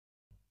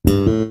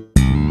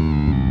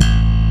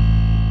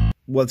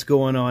What's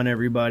going on,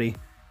 everybody?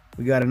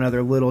 We got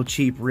another little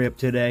cheap rip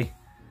today.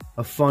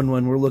 A fun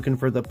one. We're looking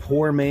for the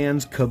poor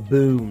man's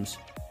Kabooms.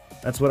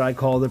 That's what I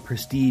call the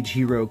prestige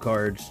hero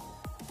cards.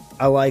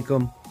 I like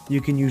them.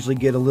 You can usually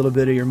get a little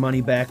bit of your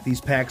money back.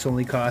 These packs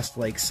only cost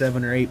like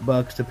 $7 or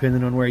 $8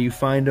 depending on where you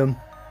find them.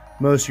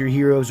 Most of your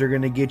heroes are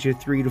going to get you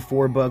 $3 to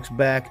 $4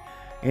 back,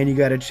 and you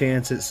got a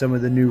chance at some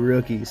of the new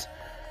rookies.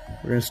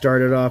 We're going to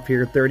start it off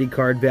here. 30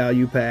 card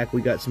value pack.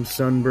 We got some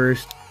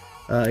Sunburst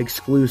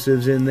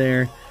exclusives in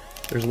there.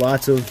 There's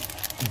lots of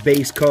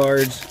base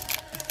cards,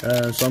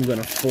 so I'm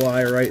going to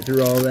fly right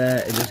through all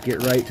that and just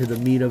get right to the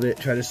meat of it.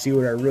 Try to see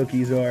what our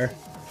rookies are,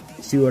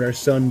 see what our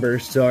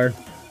Sunbursts are.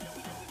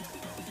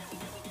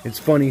 It's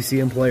funny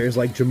seeing players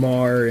like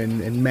Jamar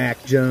and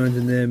Mac Jones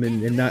and them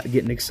and not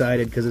getting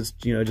excited because it's,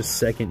 you know, just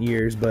second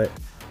years. But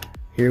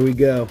here we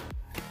go.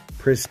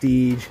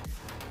 Prestige.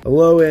 A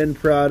low-end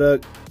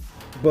product,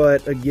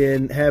 but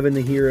again, having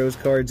the Heroes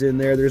cards in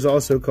there. There's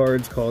also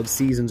cards called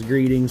Season's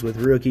Greetings with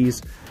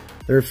rookies.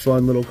 They're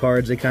fun little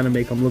cards. They kind of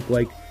make them look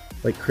like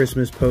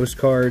Christmas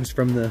postcards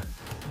from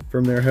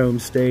their home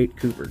state.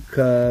 Cooper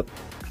Kupp.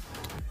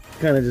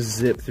 Kind of just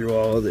zip through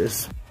all of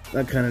this.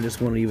 I kind of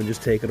just want to even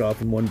just take it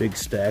off in one big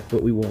stack,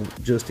 but we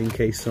won't, just in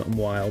case something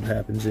wild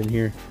happens in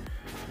here.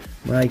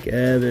 Mike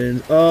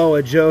Evans. Oh,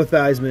 a Joe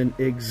Theismann.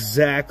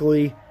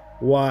 Exactly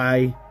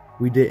why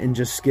we didn't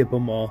just skip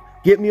them all.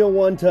 Get me a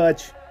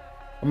one-touch.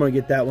 I'm going to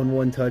get that one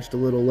one-touched a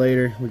little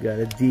later. We got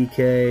a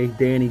DK,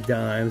 Danny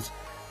Dimes,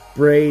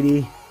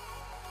 Brady,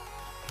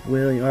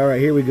 William. All right,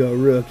 here we go.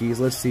 Rookies.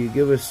 Let's see.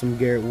 Give us some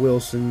Garrett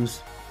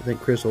Wilsons. I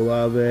think Chris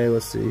Olave.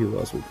 Let's see who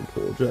else we can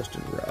pull.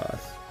 Justin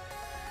Ross.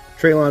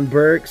 Treylon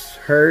Burks.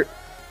 Hurt.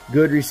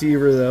 Good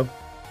receiver, though.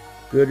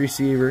 Good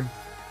receiver.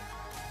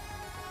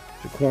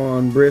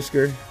 Jaquan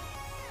Brisker.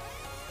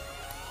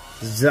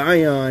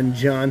 Zion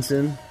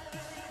Johnson.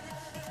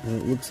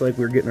 And it looks like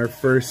we're getting our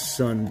first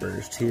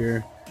Sunburst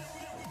here,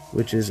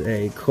 which is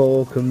a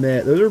Cole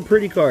Kmet. Those are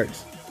pretty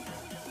cards.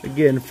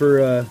 Again, for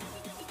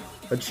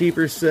a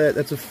cheaper set,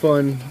 that's a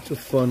fun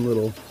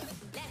little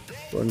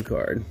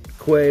card.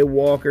 Quay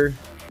Walker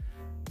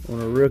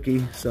on a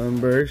rookie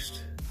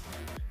Sunburst.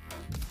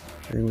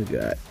 And we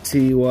got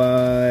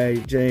T.Y.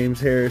 James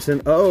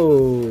Harrison.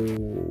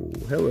 Oh,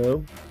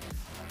 hello.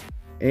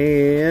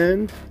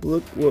 And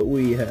look what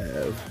we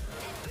have.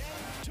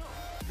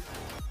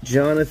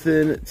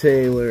 Jonathan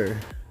Taylor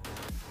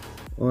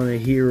on a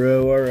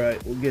hero. All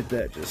right, we'll get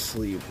that just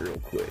sleeved real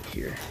quick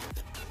here.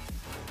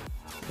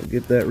 We'll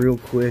get that real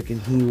quick,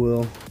 and he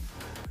will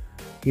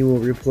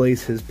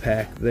replace his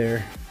pack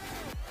there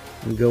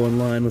and go in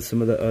line with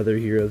some of the other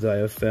heroes I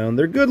have found.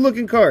 They're good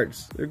looking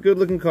cards. They're good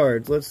looking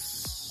cards.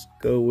 Let's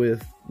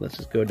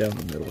just go down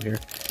the middle here.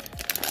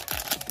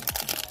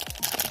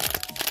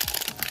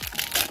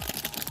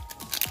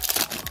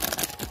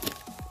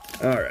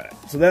 All right,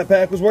 so that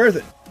pack was worth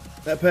it.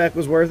 That pack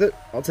was worth it.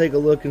 I'll take a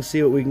look and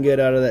see what we can get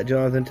out of that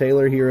Jonathan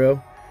Taylor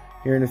hero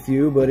here in a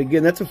few. But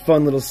again, that's a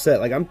fun little set.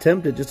 Like, I'm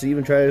tempted just to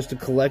even try just to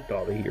collect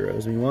all the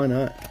heroes. I mean, why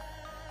not?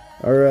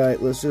 All right,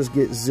 let's just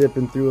get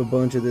zipping through a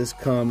bunch of this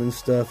common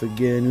stuff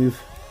again.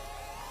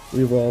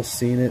 We've all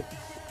seen it.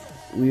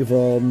 We've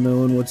all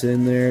known what's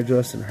in there.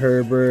 Justin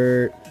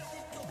Herbert,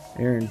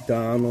 Aaron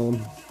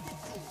Donald,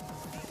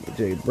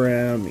 Jay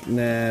Brown,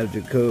 McNabb,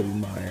 Jacoby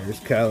Myers,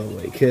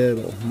 Callaway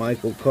Kittle,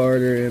 Michael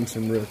Carter, and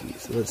some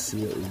rookies. Let's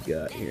see what we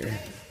got here.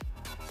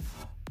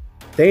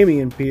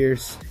 Damian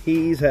Pierce,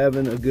 he's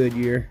having a good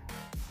year.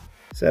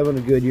 He's having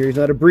a good year. He's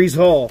not a Breece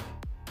Hall.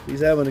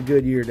 He's having a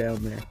good year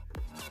down there.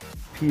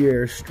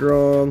 Pierre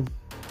Strong,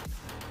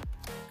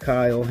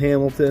 Kyle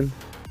Hamilton,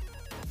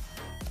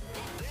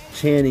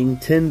 Channing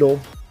Tindall,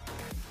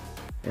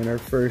 and our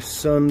first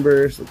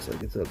Sunburst. Looks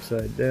like it's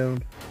upside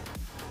down.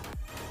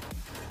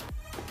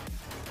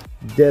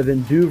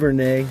 Devin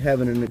Duvernay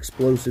having an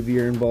explosive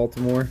year in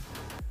Baltimore.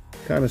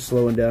 Kind of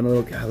slowing down a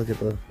little. God, look at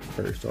the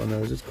first on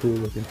those. It's cool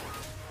looking.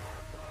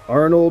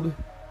 Arnold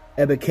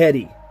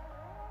Ebiketie.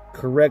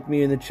 Correct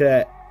me in the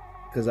chat,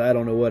 because I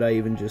don't know what I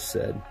even just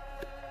said.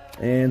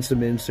 And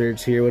some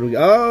inserts here. What do we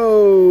got?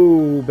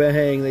 Oh,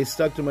 bang. They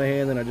stuck to my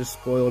hand and I just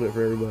spoiled it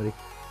for everybody.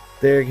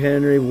 Derrick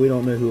Henry, but we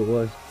don't know who it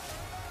was.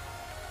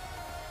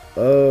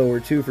 Oh, we're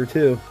 2 for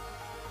 2.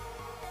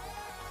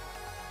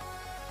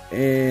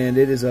 And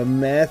it is a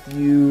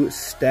Matthew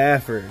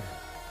Stafford.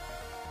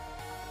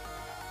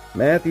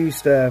 Matthew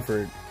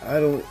Stafford.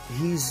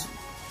 He's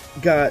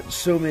got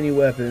so many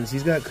weapons.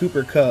 He's got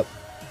Cooper Kupp.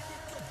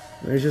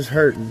 He's just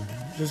hurting.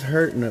 Just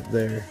hurting up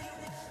there.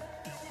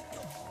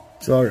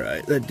 It's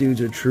alright. That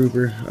dude's a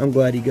trooper. I'm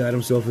glad he got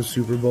himself a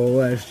Super Bowl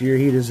last year.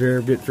 He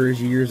deserved it for his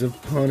years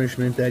of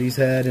punishment that he's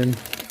had in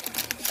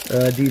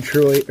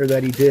Detroit, or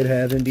that he did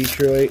have in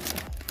Detroit.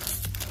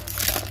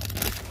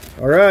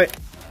 Alright.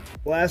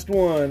 Last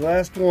one.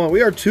 Last one.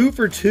 We are 2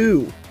 for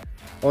 2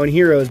 on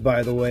heroes,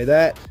 by the way.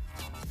 That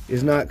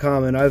is not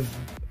common. I've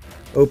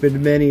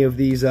opened many of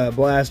these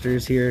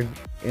blasters here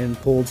and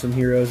pulled some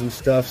heroes and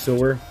stuff, so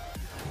we're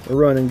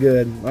running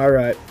good.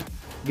 Alright.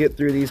 Get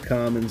through these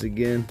commons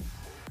again.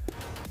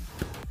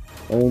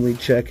 Only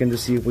checking to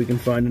see if we can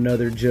find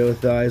another Joe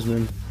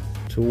Theismann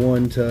to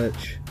one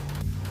touch.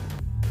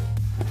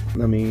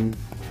 I mean,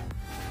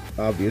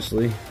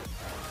 obviously.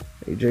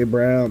 A.J.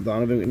 Brown,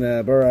 Donovan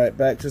McNabb. All right,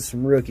 back to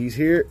some rookies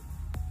here.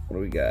 What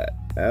do we got?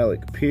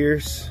 Alec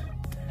Pierce,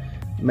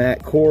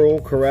 Matt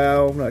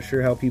Corral. I'm not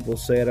sure how people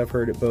say it. I've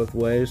heard it both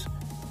ways.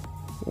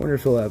 I wonder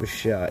if he'll have a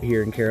shot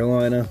here in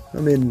Carolina.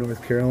 I'm in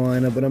North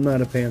Carolina, but I'm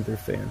not a Panther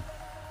fan.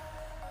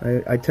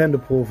 I tend to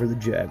pull for the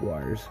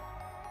Jaguars.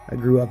 I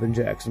grew up in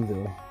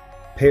Jacksonville.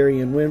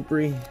 Perry and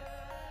Winfrey,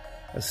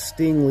 a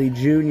Stingley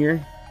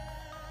Jr.,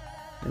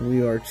 and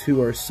we are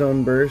to our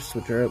Sunbursts,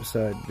 which are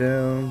upside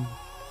down.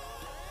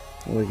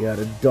 We got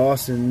a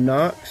Dawson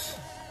Knox.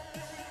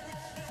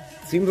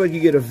 Seems like you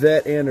get a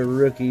vet and a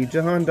rookie.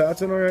 Jahan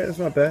Dotson, all right, that's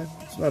not bad.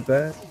 It's not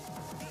bad.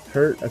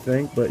 Hurt, I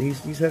think, but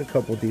he's had a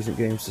couple decent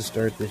games to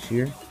start this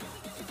year.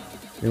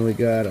 And we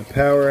got a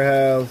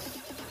powerhouse,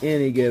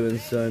 any given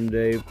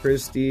Sunday,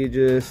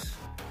 prestigious.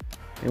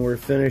 And we're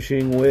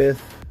finishing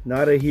with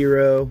not a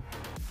hero,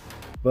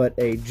 but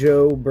a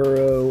Joe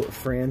Burrow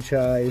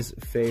franchise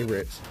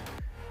favorites.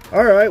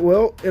 All right,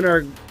 well, in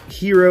our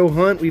hero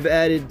hunt, we've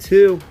added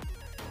 2.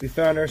 We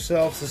found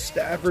ourselves a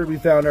Stafford. We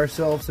found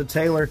ourselves a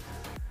Taylor.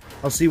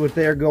 I'll see what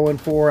they're going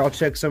for. I'll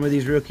check some of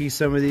these rookies,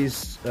 some of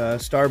these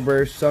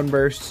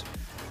sunbursts.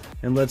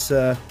 And let's,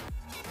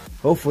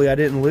 hopefully I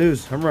didn't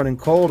lose. I'm running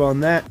cold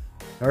on that.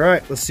 All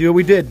right, let's see what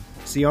we did.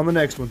 See you on the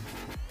next one.